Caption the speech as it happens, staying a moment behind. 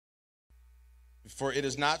For it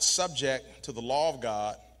is not subject to the law of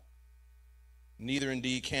God, neither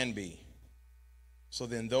indeed can be. So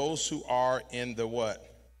then those who are in the what?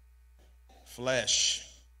 Flesh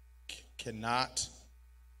cannot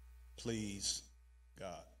please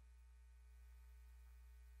God.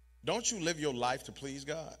 Don't you live your life to please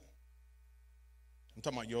God? I'm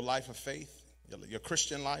talking about your life of faith, your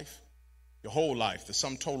Christian life, your whole life, the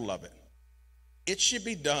sum total of it. It should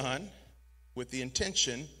be done with the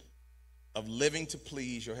intention of living to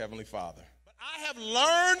please your Heavenly Father. But I have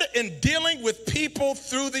learned in dealing with people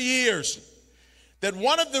through the years that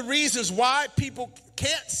one of the reasons why people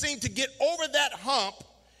can't seem to get over that hump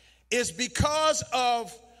is because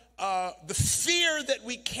of the fear that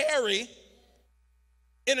we carry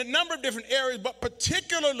in a number of different areas, but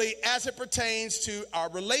particularly as it pertains to our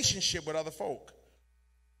relationship with other folk.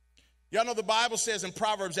 Y'all know the Bible says in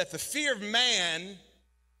Proverbs that the fear of man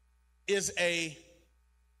is a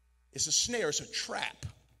snare, it's a trap.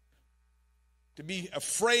 To be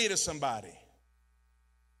afraid of somebody.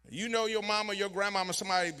 You know your mama, your grandmama,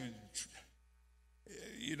 somebody,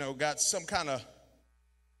 got some kind of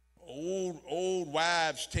old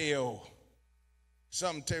wives' tale.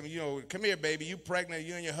 Something tell me, come here, baby, you pregnant,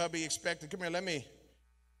 you and your hubby expecting, come here, let me,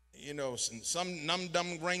 some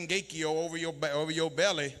num-dum rengekio over your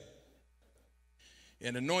belly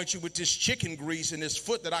and anoint you with this chicken grease and this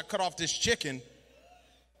foot that I cut off this chicken.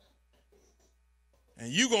 And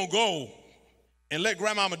you gonna go and let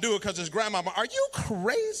grandmama do it because it's grandmama. Are you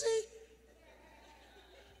crazy?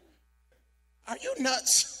 Are you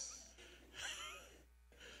nuts?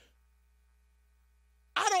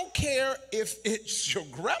 I don't care if it's your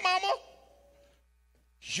grandmama,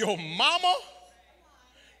 your mama,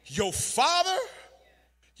 your father,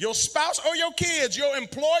 your spouse, or your kids, your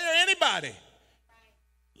employer, anybody.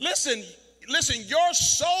 Listen, your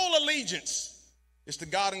sole allegiance is to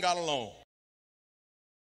God and God alone.